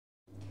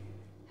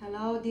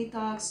Hello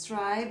Detox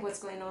Tribe,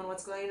 what's going on,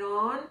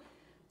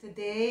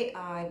 Today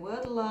I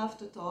would love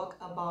to talk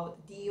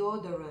about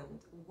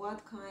deodorant.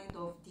 What kind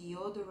of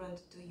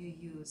deodorant do you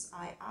use?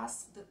 I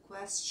asked the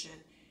question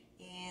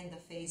in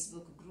the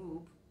Facebook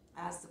group,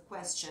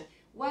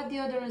 what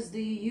deodorants do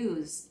you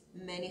use?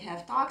 Many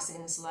have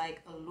toxins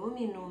like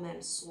aluminum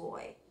and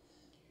soy.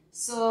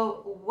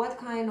 So what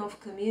kind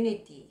of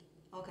community?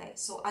 Okay,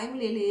 so I'm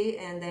Lilly,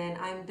 and then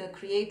I'm the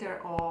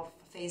creator of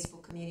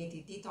Facebook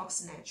community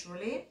Detox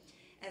Naturally,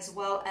 as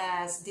well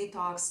as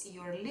Detox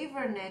Your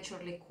Liver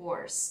Naturally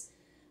course.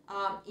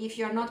 If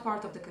you're not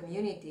part of the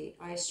community,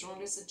 I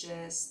strongly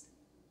suggest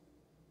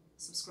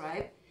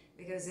subscribe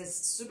because it's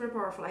super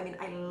powerful. I mean,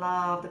 I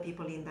love the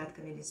people in that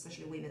community,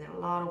 especially women. There are a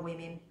lot of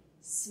women,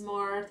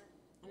 smart,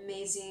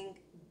 amazing,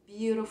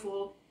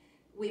 beautiful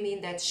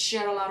women that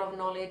share a lot of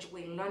knowledge.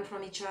 We learn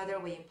from each other,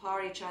 we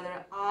empower each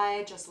other.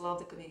 I just love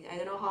the community. I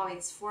don't know how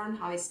it's formed,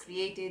 how it's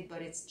created,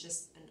 but it's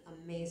just an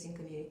amazing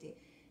community.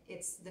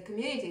 It's the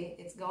community,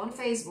 go on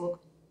Facebook.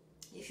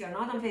 If you're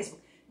not on Facebook,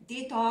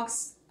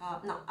 Detox,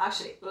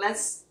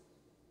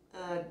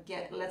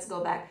 let's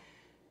go back.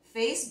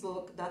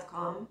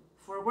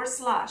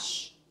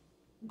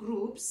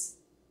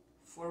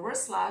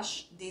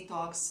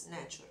 Facebook.com/groups/Detox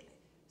Naturally.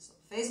 So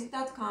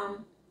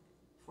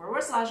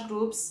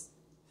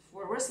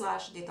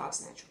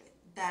Facebook.com/groups/Detox Naturally.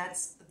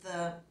 That's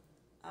the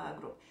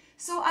group.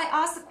 So I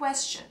asked the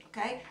question,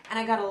 okay, and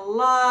I got a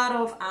lot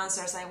of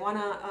answers. I want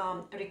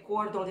to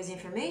record all this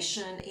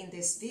information in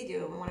this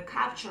video. I want to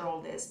capture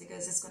all this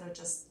because it's going to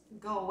just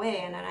go away,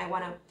 and then I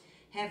want to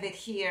have it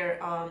here,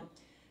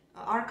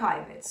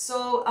 archive it.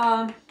 So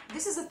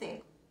this is the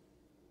thing.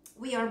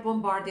 We are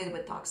bombarded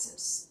with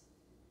toxins,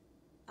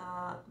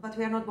 but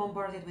we are not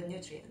bombarded with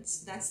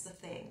nutrients. That's the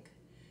thing.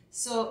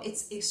 So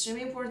it's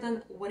extremely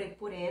important what we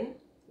put in,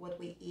 what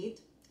we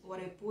eat, what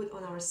we put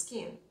on our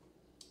skin.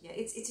 Yeah,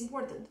 it's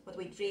important what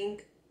we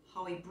drink,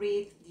 how we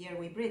breathe, the air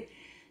we breathe.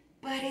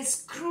 But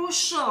it's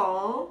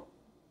crucial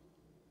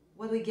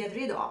what we get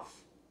rid of,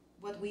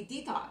 what we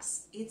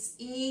detox. It's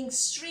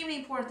extremely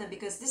important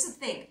because this is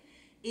the thing.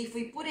 If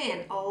we put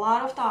in a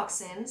lot of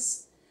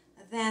toxins,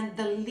 then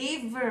the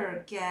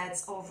liver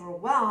gets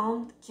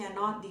overwhelmed,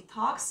 cannot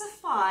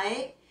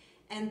detoxify,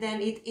 and then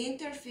it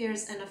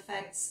interferes and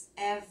affects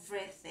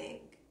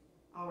everything.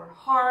 Our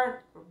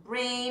heart, our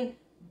brain,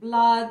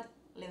 blood,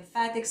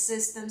 lymphatic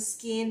system,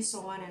 skin,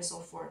 so on and so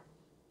forth.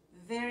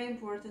 Very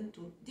important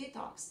to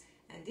detox.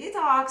 And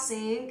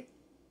detoxing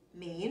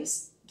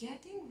means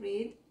getting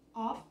rid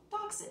of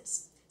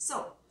toxins.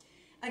 So,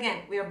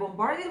 again, we are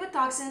bombarded with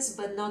toxins,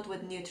 but not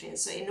with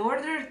nutrients. So in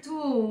order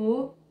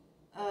to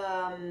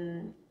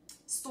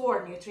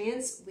store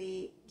nutrients,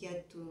 we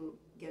get to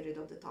get rid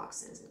of the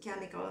toxins and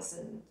chemicals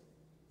and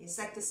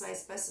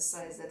insecticides,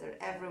 pesticides that are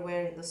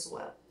everywhere in the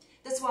soil.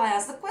 That's why I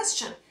asked the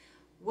question,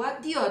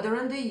 what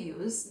deodorant do you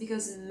use?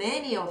 Because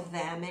many of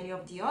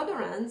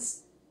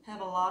deodorants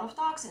have a lot of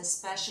toxins,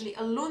 especially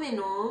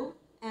aluminum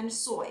and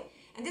soy.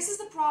 And this is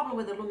the problem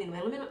with aluminum.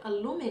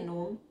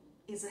 Aluminum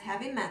is a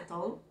heavy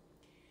metal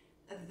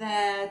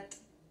that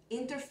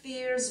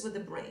interferes with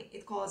the brain.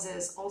 It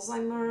causes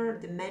Alzheimer's,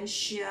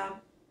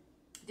 dementia,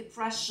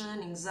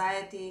 depression,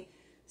 anxiety.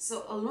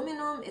 So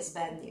aluminum is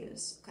bad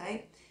news,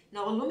 okay?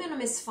 Now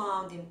aluminum is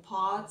found in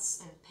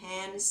pots and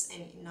pans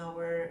and in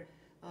our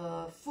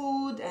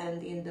food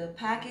and in the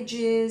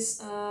packages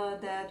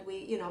that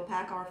we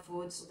pack our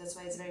food. So that's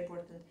why it's very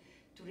important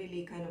to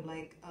really kind of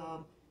like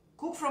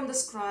cook from the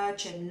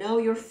scratch and know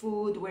your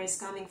food, where it's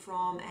coming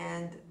from,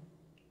 and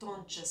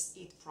don't just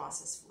eat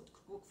processed food.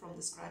 Cook from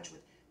the scratch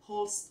with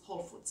whole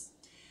foods.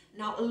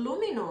 Now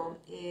aluminum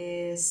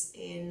is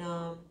in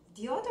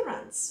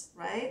deodorants,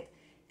 right?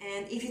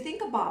 And if you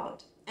think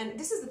about, and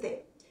this is the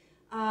thing,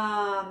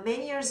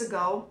 many years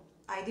ago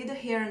I did a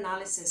hair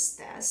analysis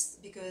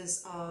test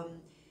because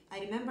I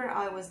remember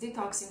I was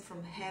detoxing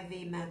from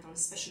heavy metals,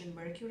 especially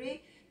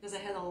mercury, because I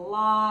had a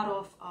lot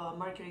of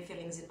mercury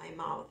fillings in my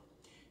mouth.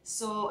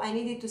 So I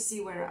needed to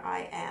see where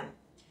I am.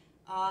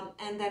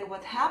 And then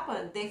what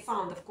happened, they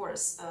found, of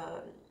course,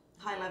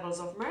 high levels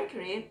of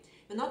mercury,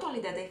 but not only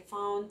that, they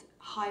found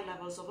high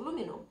levels of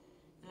aluminum.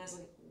 And I was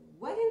like,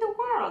 what in the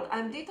world?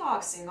 I'm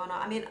detoxing.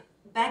 I mean,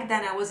 back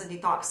then I wasn't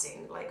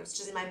detoxing, like it was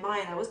just in my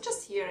mind. I was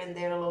just here and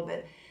there a little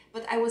bit.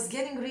 But I was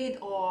getting rid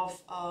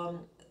of,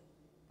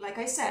 like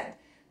I said,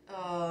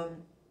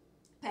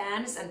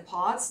 pans and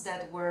pots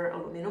that were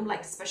aluminum,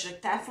 like especially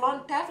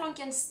Teflon. Teflon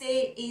can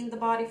stay in the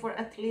body for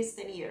at least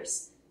 10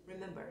 years.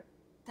 Remember,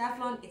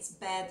 Teflon, it's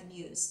bad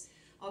news.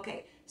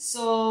 Okay,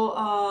 so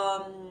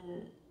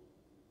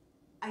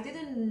I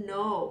didn't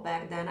know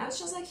back then. I was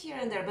just like here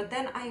and there. But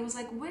then I was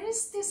like, where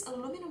is this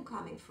aluminum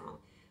coming from?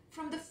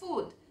 From the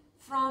food.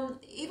 From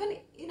even,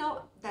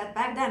 that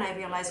back then I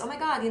realized, oh my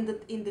God, in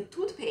the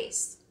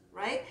toothpaste,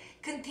 right?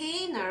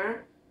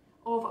 Container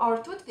of our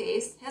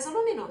toothpaste has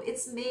aluminum.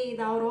 It's made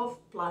out of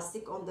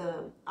plastic on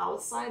the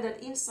outside, that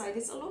inside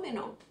is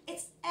aluminum.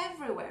 It's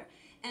everywhere.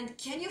 And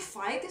can you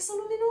fight this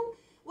aluminum?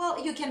 Well,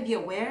 you can be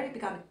aware, you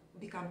become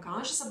become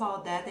conscious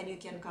about that, and you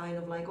can kind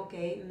of like,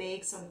 okay,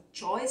 make some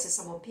choices,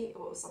 some opinion,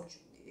 or some,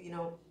 you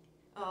know,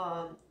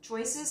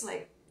 choices,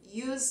 like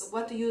use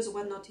what to use,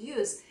 what not to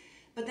use.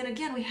 But then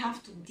again, we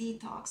have to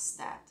detox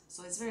that,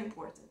 so it's very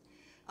important.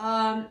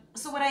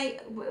 So what I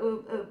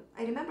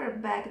remember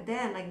back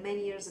then, like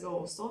many years ago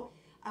also,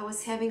 I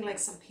was having like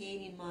some pain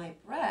in my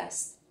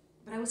breast,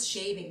 but I was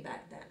shaving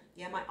back then.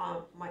 Yeah,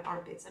 my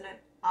armpits, and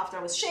after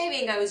I was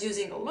shaving, I was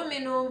using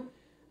aluminum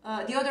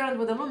deodorant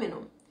with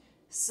aluminum.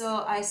 So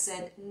I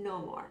said no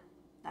more.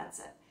 That's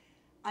it.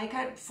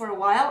 For a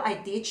while I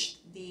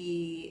ditched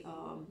the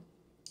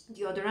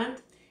deodorant.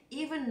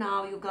 Even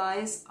now, you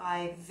guys,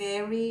 I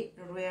very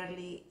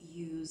rarely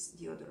use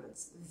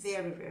deodorants.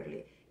 Very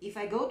rarely. If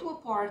I go to a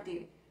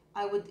party,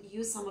 I would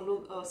use some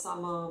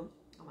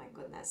oh my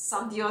goodness,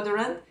 some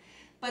deodorant,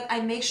 but I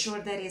make sure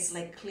that it's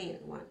like clean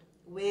one.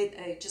 With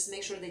just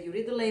make sure that you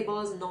read the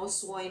labels. No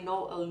soy,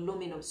 no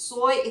aluminum.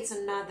 Soy, it's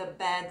another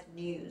bad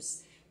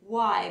news.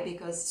 Why?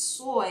 Because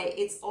soy,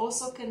 it's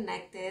also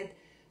connected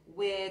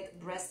with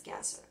breast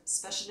cancer,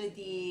 especially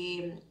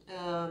the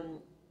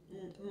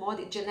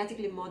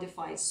genetically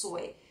modified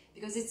soy,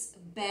 because it's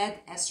bad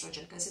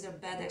estrogen. Consider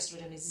bad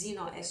estrogen is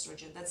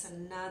xenoestrogen. That's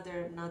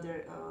another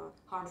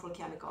harmful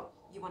chemical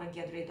you want to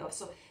get rid of.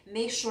 So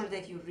make sure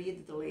that you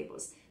read the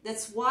labels.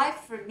 That's why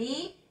for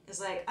me, it's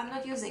like I'm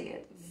not using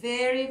it.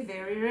 Very,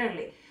 very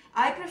rarely.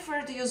 I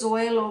prefer to use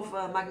oil of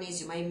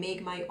magnesium. I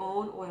make my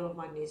own oil of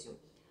magnesium.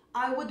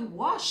 I would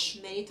wash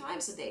many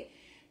times a day.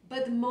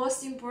 But the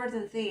most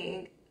important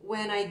thing,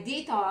 when I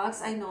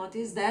detox, I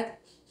notice that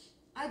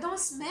I don't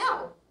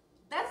smell.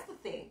 That's the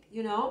thing,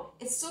 you know,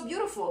 it's so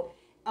beautiful.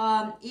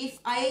 If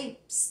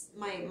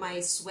my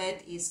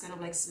sweat is kind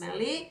of like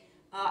smelly,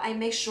 I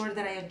make sure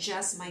that I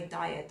adjust my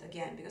diet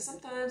again, because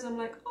sometimes I'm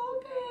like,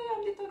 okay,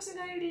 I'm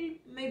detoxing.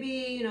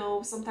 Maybe, you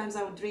know, sometimes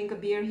I would drink a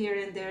beer here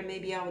and there.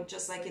 Maybe I would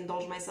just like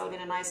indulge myself in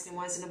an ice cream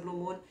once in a blue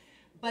moon.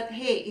 But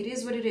hey, it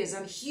is what it is.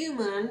 I'm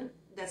human.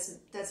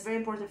 That's very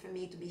important for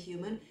me to be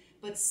human,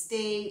 but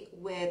stay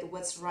with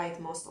what's right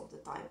most of the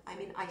time. I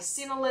mean, I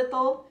sin a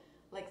little,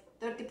 like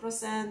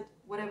 30%,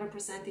 whatever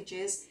percentage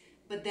is,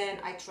 but then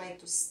I try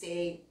to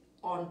stay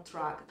on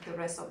track the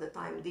rest of the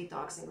time,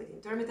 detoxing with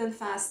intermittent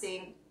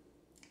fasting,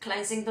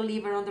 cleansing the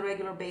liver on the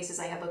regular basis.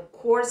 I have a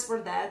course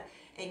for that,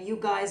 and you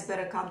guys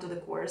better come to the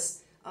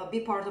course,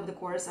 be part of the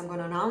course. I'm going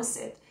to announce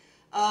it.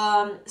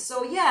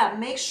 So yeah,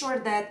 make sure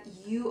that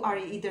you are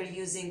either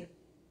using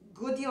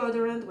good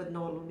deodorant with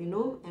no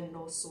aluminum and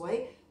no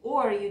soy,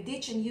 or you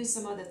ditch and use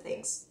some other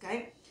things,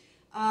 okay?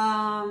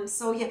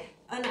 So yeah,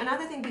 and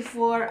another thing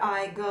before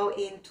I go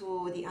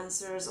into the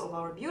answers of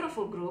our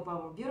beautiful group,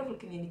 our beautiful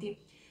community,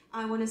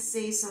 I want to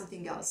say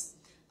something else.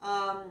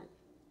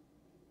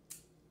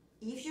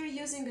 If you're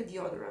using a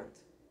deodorant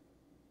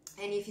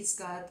and if it's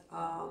got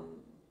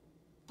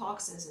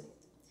toxins in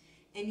it,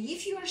 and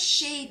if you are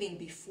shaving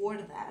before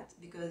that,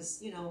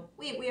 because, you know,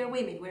 we are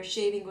women, we're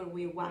shaving or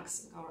we're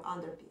waxing our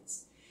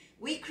underpits,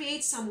 we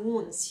create some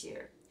wounds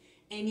here.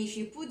 And if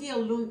you put the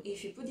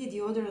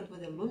deodorant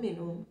with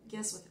aluminum,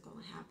 guess what's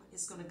going to happen?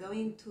 It's going to go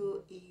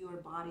into your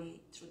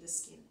body through the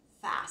skin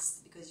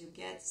fast, because you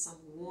get some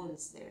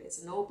wounds there.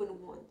 It's an open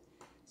wound.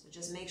 So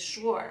just make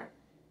sure,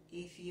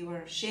 if you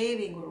are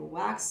shaving or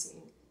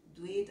waxing,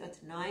 do it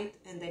at night.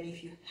 And then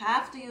if you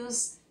have to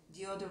use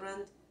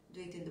deodorant,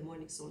 do it in the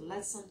morning. So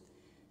let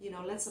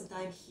some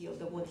time heal,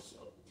 the wound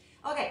heal.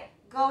 Okay,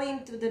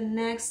 going to the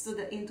next,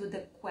 into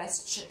the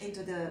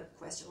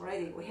question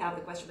already. We have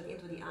the question, but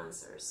into the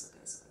answers.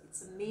 Okay, so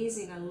it's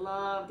amazing. I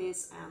love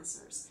these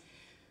answers.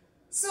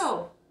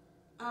 So,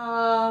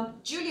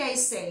 Julia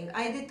is saying,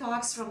 I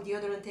detoxed from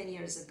deodorant 10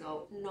 years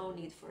ago. No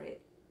need for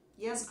it.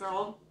 Yes,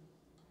 girl.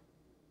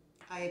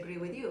 I agree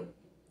with you.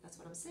 That's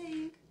what I'm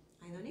saying.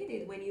 I don't need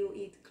it. When you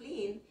eat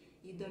clean,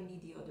 you don't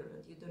need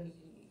deodorant. You don't need,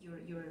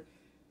 your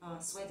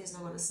sweat is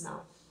not going to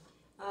smell.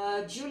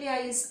 Julia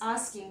is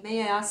asking,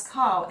 may I ask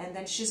how? And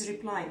then she's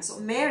replying. So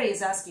Mary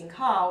is asking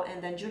how,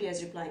 and then Julia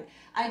is replying,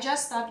 I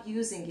just stopped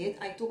using it.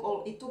 It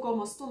took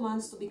almost 2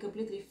 months to be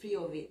completely free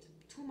of it.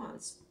 2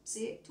 months.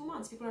 See, 2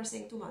 months. People are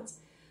saying 2 months.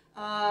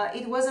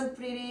 It wasn't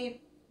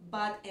pretty,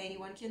 but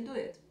anyone can do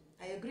it.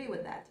 I agree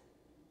with that.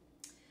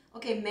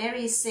 Okay,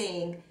 Mary is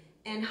saying,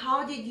 and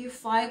how did you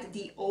fight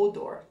the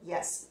odor?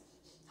 Yes.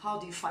 How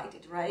do you fight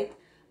it, right?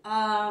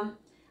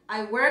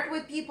 I work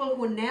with people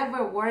who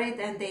never wore it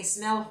and they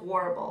smell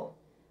horrible.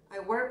 I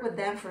work with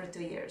them for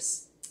 2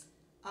 years.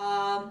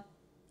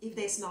 If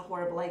they smell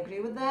horrible, I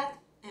agree with that.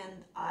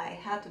 And I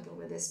had to deal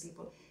with these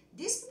people.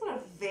 These people are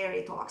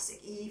very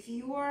toxic. If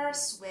your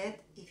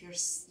sweat, if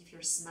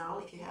your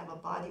smell, if you have a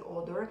body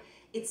odor,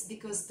 it's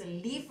because the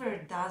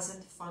liver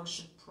doesn't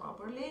function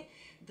properly.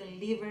 The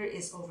liver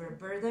is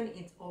overburdened,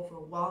 it's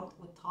overwhelmed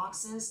with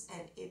toxins,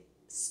 and it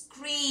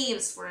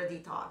screams for a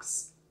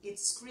detox. It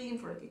screams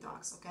for a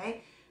detox,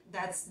 okay?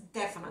 That's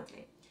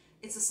definitely,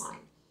 it's a sign.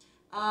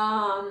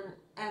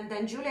 And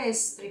then Julia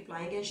is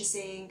replying, and she's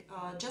saying,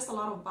 just a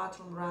lot of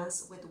bathroom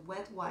runs with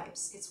wet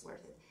wipes, it's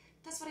worth it.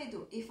 That's what I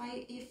do. If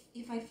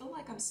I feel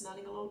like I'm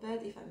smelling a little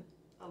bit, if I'm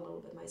a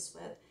little bit my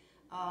sweat,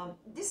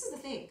 This is the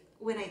thing.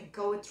 When I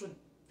go through,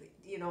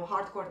 you know,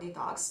 hardcore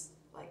detox,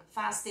 like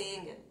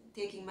fasting and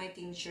taking my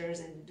tinctures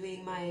and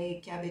doing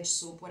my cabbage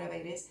soup, whatever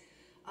it is,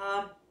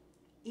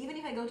 even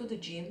if I go to the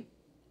gym,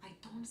 I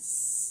don't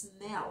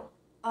smell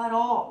at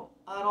all,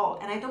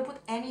 and I don't put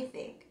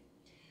anything.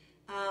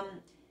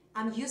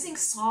 I'm using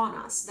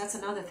saunas. That's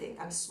another thing.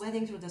 I'm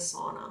sweating through the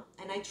sauna,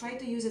 and I try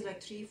to use it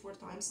like 3-4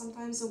 times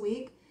sometimes a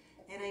week.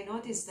 And I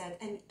noticed that.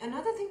 And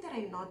another thing that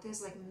I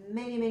noticed, like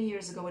many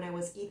years ago, when I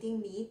was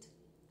eating meat,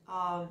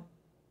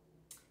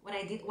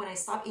 when I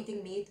stopped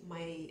eating meat,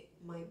 my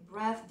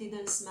breath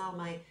didn't smell,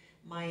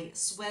 my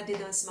sweat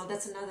didn't smell.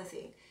 That's another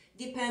thing.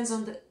 Depends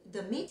on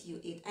the meat you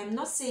eat. I'm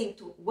not saying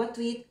what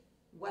to eat,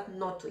 what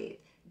not to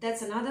eat.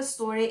 That's another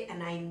story,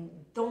 and I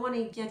don't want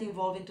to get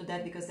involved into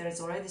that because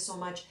there's already so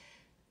much,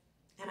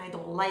 and I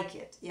don't like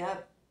it. Yeah,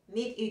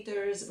 meat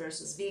eaters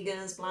versus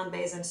vegans,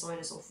 plant-based, and so on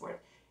and so forth.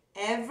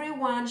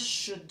 Everyone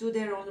should do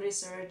their own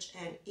research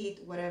and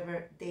eat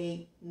whatever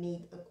they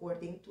need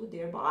according to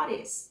their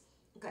bodies.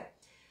 Okay.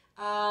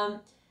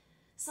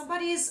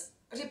 Somebody is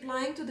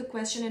replying to the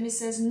question and it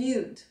says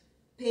nude,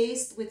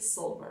 paste with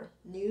silver.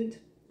 Nude,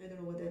 I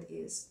don't know what that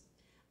is.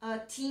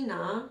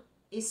 Tina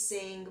is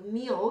saying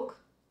milk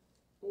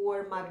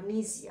or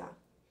magnesia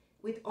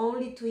with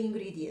only 2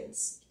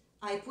 ingredients.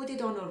 I put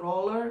it on a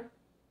roller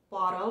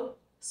bottle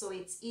so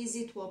it's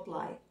easy to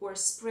apply, or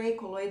spray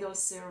colloidal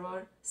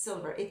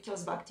silver. It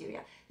kills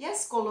bacteria.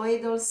 Yes,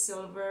 colloidal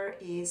silver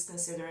is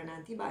considered an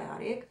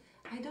antibiotic.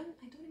 I don't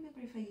remember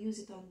if I use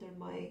it under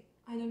my,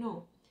 I don't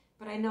know,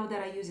 but I know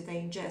that I use it. I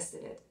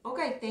ingested it.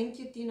 Okay, thank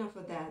you, Tina,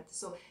 for that.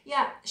 So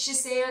yeah, she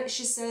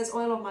says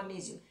oil of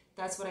magnesium.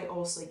 That's what I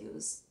also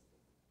use.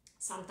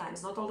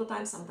 Sometimes, not all the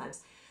time,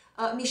 sometimes.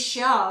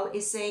 Michelle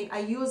is saying I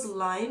use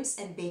limes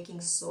and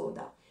baking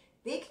soda.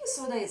 Baking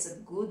soda is a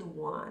good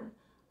one.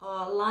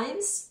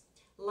 Limes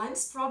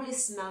probably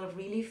smell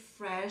really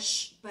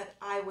fresh, but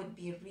I would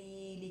be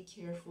really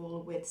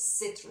careful with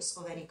citrus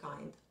of any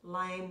kind.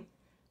 Lime,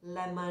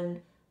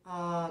 lemon,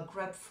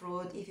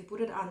 grapefruit. If you put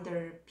it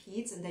under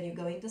peats and then you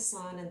go in the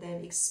sun and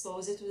then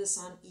expose it to the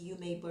sun, you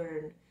may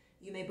burn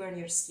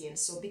your skin.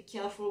 So be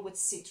careful with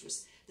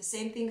citrus. The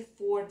same thing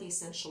for the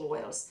essential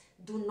oils.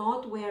 Do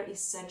not wear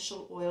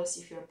essential oils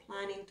if you're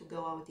planning to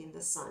go out in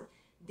the sun.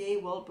 They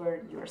will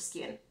burn your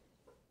skin.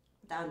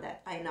 Done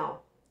that, I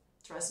know.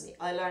 Trust me,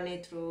 I learned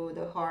it through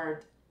the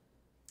hard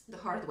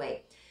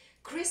way.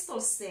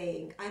 Crystal's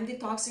saying, I'm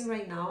detoxing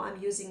right now. I'm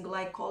using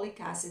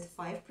glycolic acid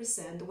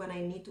 5% when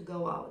I need to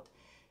go out.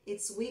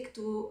 It's week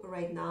 2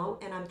 right now,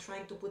 and I'm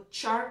trying to put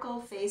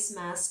charcoal face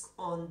mask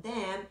on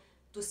them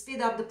to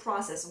speed up the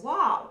process.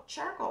 Wow,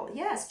 charcoal.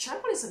 Yes,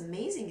 charcoal is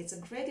amazing. It's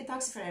a great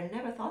detoxifier. I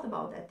never thought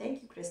about that.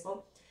 Thank you,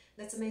 Crystal.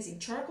 That's amazing.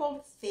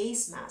 Charcoal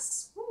face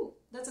masks. Ooh,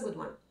 that's a good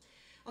one.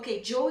 Okay,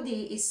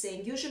 Jody is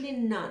saying, usually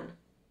none.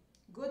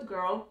 Good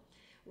girl.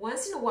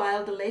 Once in a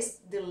while,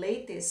 the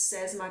latest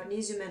says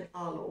magnesium and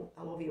aloe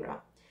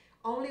vera.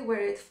 Only wear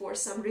it for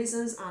some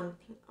reasons, and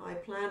I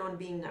plan on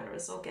being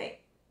nervous. Okay.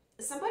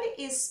 Somebody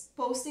is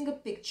posting a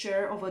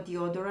picture of a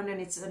deodorant,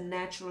 and it's a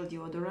natural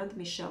deodorant.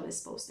 Michelle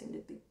is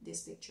posting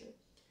this picture.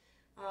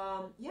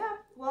 Yeah,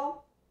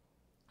 well,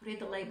 read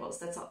the labels.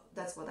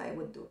 That's what I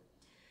would do.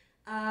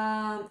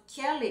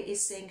 Kelly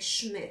is saying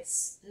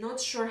Schmidt's.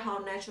 Not sure how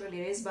natural it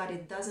is, but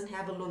it doesn't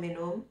have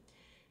aluminum,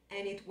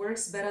 and it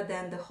works better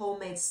than the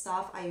homemade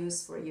stuff I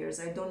used for years.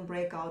 I don't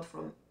break out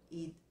from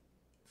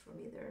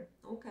either.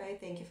 Okay,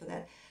 thank you for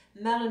that.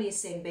 Melanie is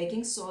saying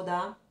baking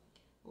soda.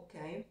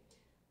 Okay.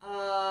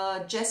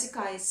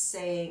 Jessica is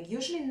saying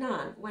usually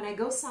none. When I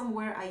go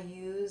somewhere, I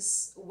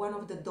use one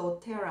of the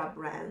doTERRA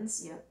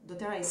brands. Yeah,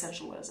 doTERRA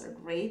essential oils are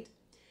great.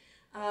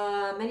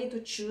 Many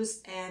to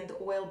choose, and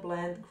oil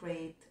blend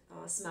great.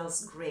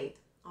 Smells great.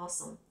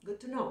 Awesome. Good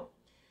to know.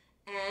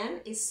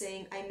 Anne is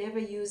saying I never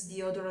use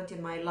deodorant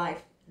in my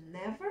life.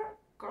 Never?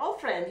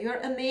 Girlfriend, you're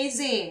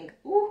amazing.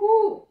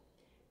 Woohoo!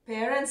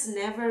 Parents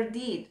never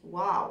did.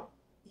 Wow.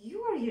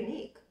 You are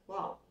unique.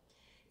 Wow.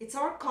 It's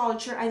our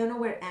culture. I don't know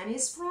where Anne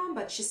is from,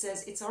 but she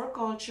says it's our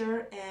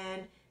culture,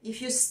 and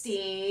if you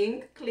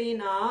stink,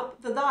 clean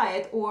up the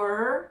diet,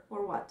 or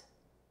what?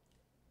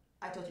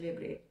 I totally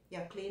agree.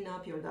 Yeah, clean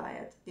up your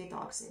diet.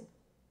 Detoxing.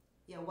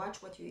 Yeah,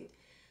 watch what you eat.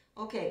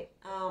 Okay,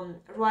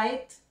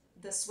 right.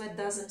 The sweat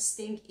doesn't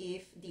stink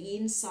if the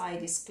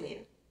inside is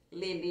clean.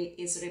 Lily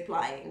is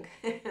replying.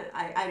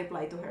 I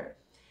reply to her.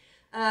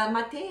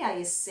 Matea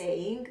is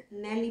saying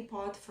Nelly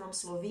pot from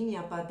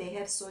Slovenia, but they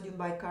have sodium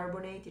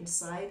bicarbonate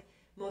inside,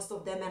 most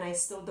of them, and I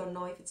still don't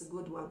know if it's a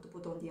good one to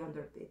put on the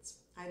underpits.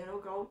 I don't know,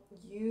 girl.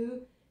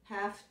 You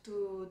have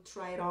to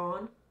try it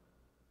on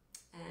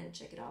and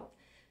check it out.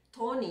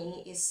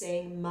 Tony is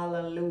saying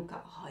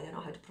Melaleuca. Oh, I don't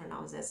know how to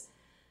pronounce this.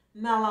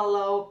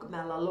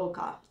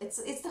 Melaleuca.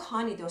 It's the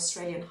honey, the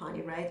Australian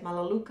honey, right?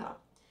 Melaleuca.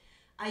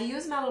 I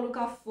used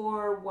Melaleuca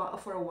for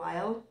a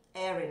while,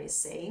 Erin is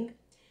saying,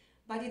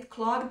 but it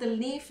clogged the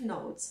lymph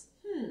nodes.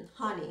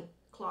 Honey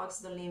clogs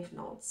the lymph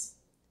nodes.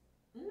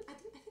 I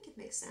think it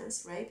makes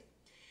sense, right?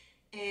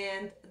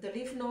 And the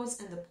lymph nodes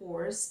and the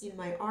pores in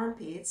my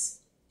armpits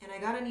and I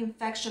got an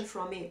infection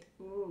from it.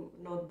 Ooh,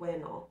 not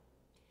bueno.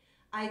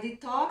 I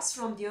detox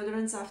from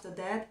deodorants after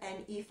that,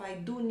 and if I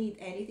do need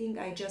anything,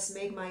 I just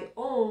make my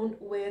own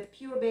with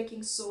pure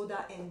baking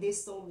soda and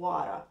distilled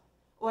water,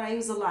 or I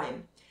use a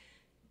lime.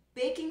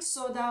 Baking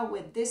soda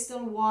with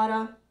distilled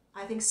water,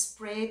 I think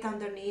spray it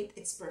underneath,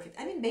 it's perfect.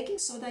 I mean, baking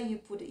soda,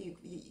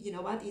 you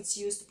know what, it's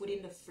used to put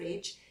in the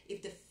fridge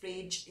if the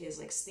fridge is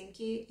like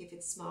stinky, if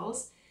it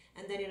smells,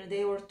 and then in a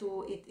day or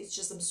two, it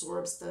just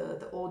absorbs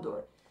the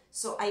odor.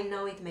 So I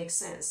know it makes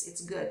sense, it's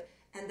good.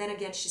 And then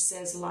again, she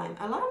says lime.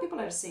 A lot of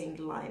people are saying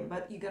lime,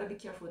 but you gotta be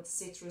careful with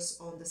citrus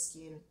on the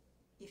skin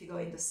if you go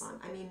in the sun.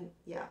 I mean,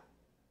 yeah.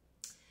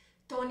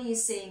 Tony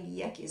is saying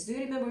Yakis. Do you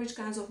remember which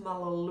kinds of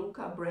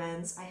Melaleuca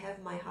brands? I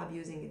have my hub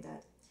using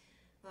that.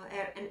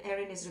 And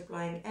Erin is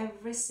replying,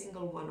 every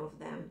single one of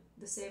them.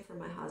 The same for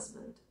my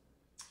husband.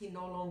 He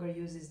no longer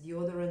uses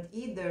deodorant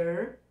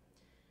either.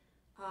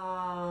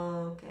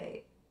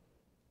 Okay.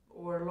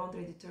 Or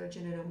laundry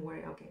detergent, and I'm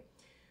wearing, okay.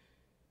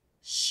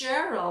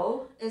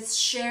 Cheryl is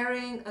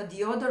sharing a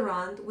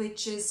deodorant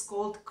which is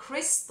called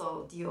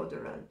Crystal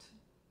deodorant.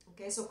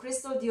 Okay, so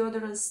Crystal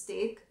deodorant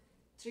stick,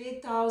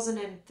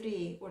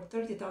 3003 or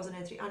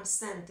 30,003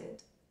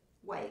 unscented,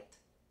 white.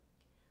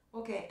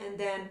 Okay, and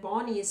then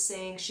Bonnie is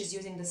saying she's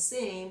using the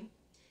same,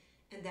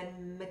 and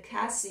then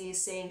McCassie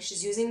is saying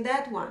she's using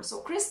that one. So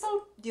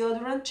Crystal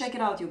deodorant, check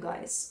it out, you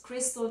guys.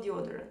 Crystal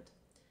deodorant.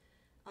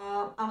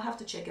 I'll have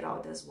to check it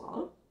out as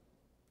well.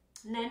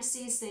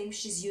 Nancy is saying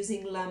she's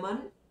using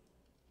lemon.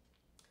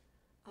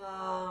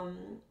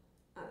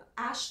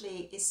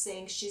 Ashley is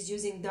saying she's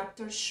using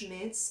Dr.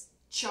 Schmidt's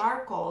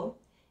charcoal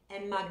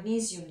and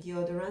magnesium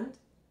deodorant,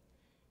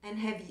 and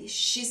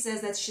she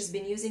says that she's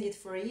been using it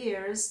for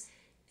years,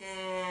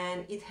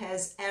 and it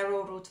has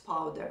arrowroot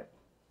powder.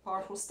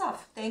 Powerful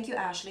stuff. Thank you,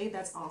 Ashley.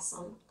 That's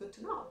awesome. Good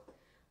to know.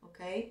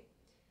 Okay.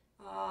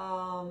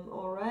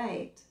 All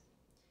right.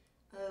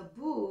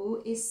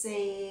 Boo is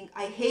saying,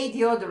 I hate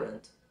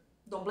deodorant.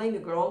 Don't blame you,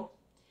 girl.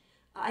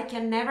 I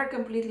can never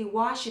completely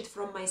wash it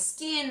from my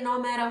skin, no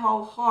matter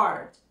how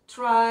hard.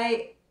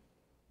 I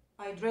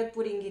dread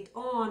putting it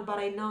on, but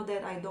I know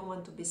that I don't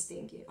want to be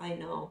stinky. I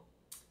know.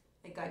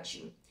 I got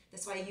you.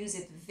 That's why I use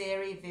it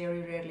very,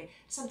 very rarely.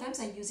 Sometimes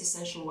I use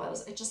essential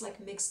oils. I just like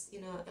mix,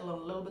 a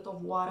little bit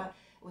of water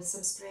with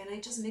some spray, and I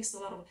just mixed a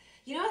lot of,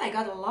 I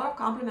got a lot of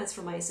compliments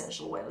from my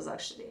essential oils,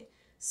 actually.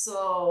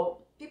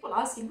 So people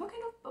asking, what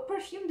kind of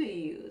perfume do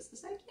you use?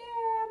 It's like,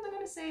 yeah, I'm not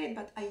gonna say it,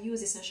 but I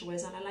use essential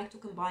oils, and I like to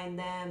combine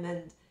them,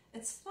 and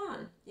it's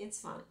fun. It's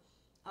fun.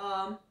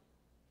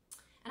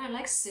 And I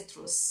like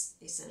citrus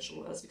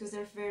essential oils because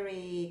they're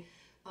very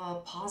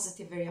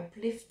positive, very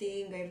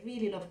uplifting. I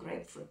really love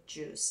grapefruit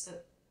juice.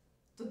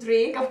 To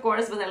drink, of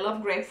course, but I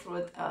love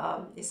grapefruit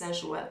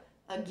essential oil.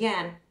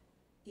 Again,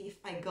 if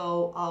I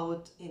go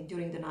out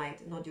during the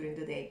night, not during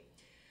the day.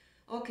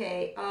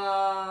 Okay,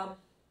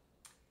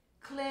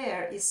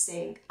 Claire is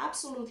saying,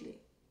 absolutely.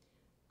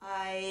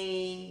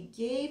 I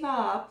gave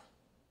up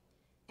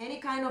any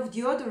kind of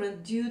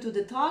deodorant due to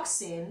the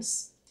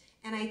toxins,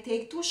 and I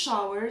take 2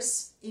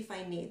 showers if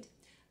I need.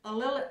 A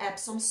little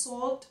Epsom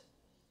salt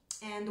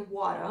and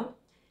water,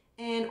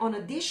 and on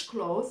a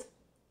dishcloth,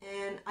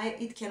 and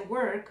it can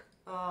work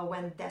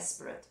when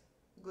desperate.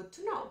 Good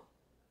to know.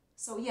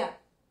 So yeah,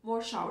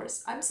 more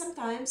showers.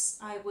 Sometimes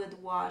I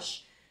would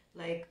wash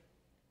like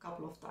a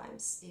couple of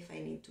times if I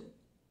need to.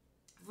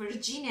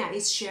 Virginia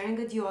is sharing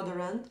a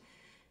deodorant.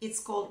 It's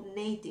called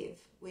Native,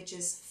 which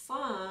is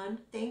fun.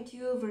 Thank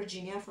you,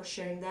 Virginia, for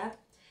sharing that.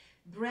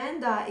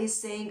 Brenda is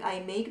saying, I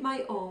make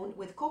my own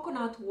with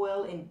coconut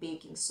oil and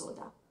baking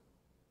soda.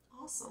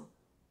 Awesome.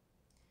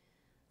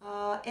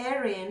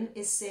 Erin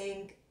is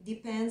saying,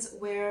 depends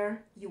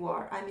where you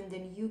are. I'm in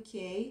the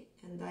UK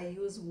and I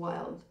use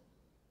Wild.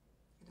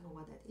 I don't know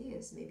what that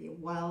is. Maybe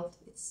Wild,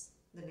 it's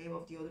the name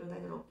of deodorant, I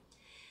don't know.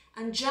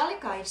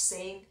 Angelica is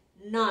saying,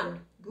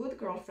 none. Good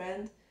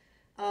girlfriend.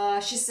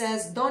 She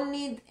says, don't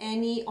need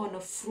any on a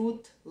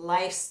fruit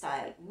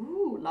lifestyle.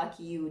 Ooh,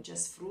 lucky you,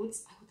 just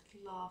fruits. I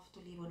would love to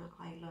live on an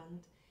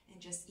island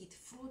and just eat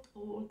fruit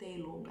all day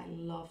long. I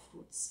love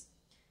fruits.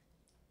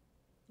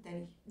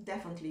 Then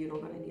definitely you're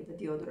not gonna need the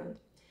deodorant.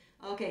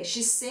 Okay,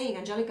 she's saying,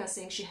 Angelica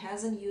saying she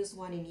hasn't used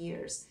one in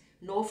years.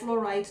 No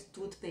fluoride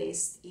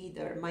toothpaste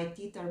either. My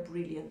teeth are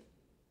brilliant.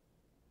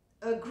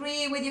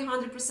 Agree with you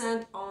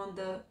 100% on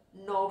the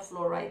no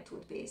fluoride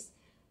toothpaste.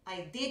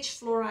 I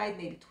ditched fluoride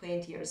maybe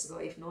 20 years ago,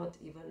 if not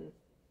even,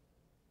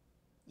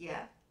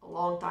 yeah, a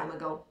long time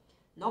ago.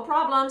 No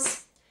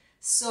problems.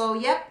 So,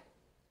 yep,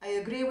 I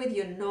agree with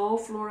you. No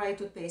fluoride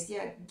toothpaste.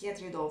 Yeah,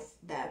 get rid of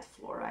that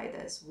fluoride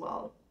as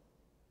well.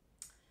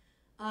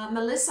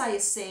 Melissa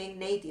is saying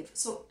Native.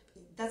 So,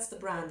 that's the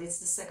brand. It's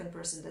the second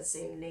person that's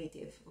saying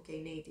Native.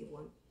 Okay, Native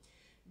one.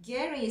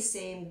 Gary is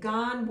saying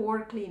Gone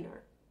Board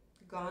Cleaner.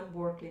 Gone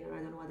Board Cleaner. I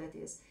don't know what that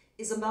is.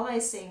 Isabella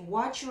is saying,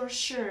 watch your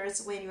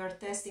shirts when you are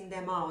testing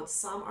them out.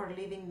 Some are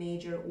leaving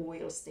major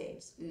oil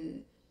stains.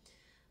 When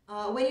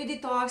you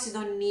detox, you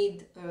don't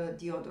need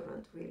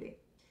deodorant, really.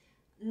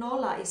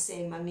 Nola is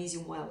saying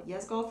magnesium oil.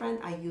 Yes, girlfriend,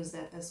 I use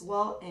that as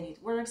well and it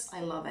works.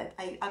 I love it.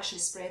 I actually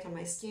spray it on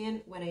my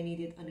skin when I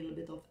needed a little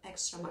bit of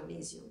extra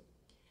magnesium.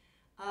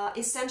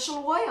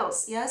 Essential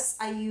oils. Yes,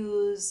 I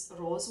use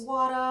rose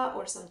water,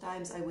 or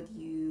sometimes I would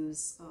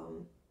use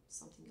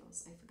something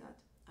else. I forgot.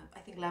 I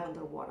think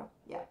lavender water.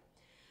 Yeah.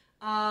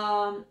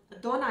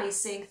 Donna is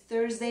saying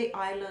Thursday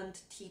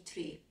Island tea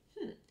tree.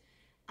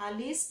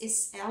 Alice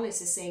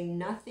is saying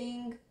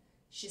nothing.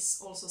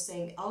 She's also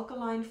saying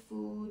alkaline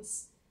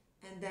foods,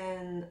 and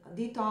then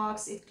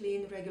detox, eat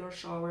clean, regular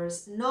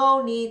showers,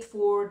 no need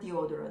for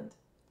deodorant.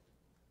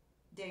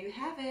 There you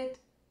have it.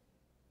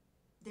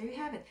 There you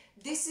have it.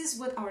 This is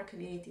what our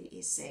community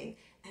is saying,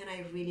 and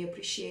I really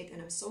appreciate,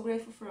 and I'm so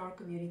grateful for our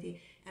community,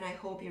 and I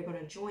hope you're going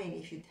to join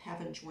if you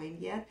haven't joined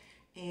yet.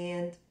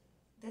 And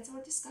that's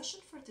our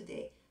discussion for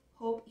today.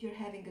 Hope you're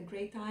having a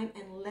great time,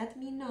 and let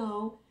me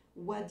know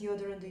what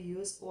deodorant you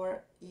use,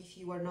 or if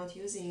you are not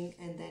using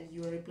and then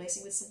you are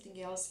replacing with something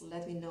else,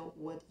 let me know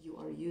what you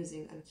are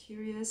using. I'm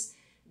curious.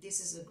 This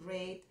is a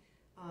great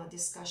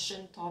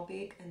discussion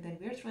topic, and then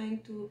we're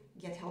trying to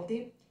get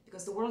healthy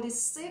because the world is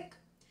sick,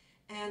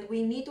 and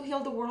we need to heal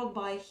the world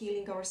by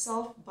healing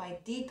ourselves, by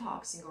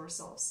detoxing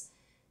ourselves.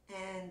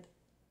 And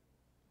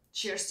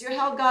cheers to your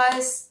health,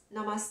 guys.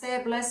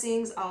 Namaste,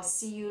 blessings. I'll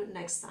see you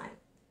next time.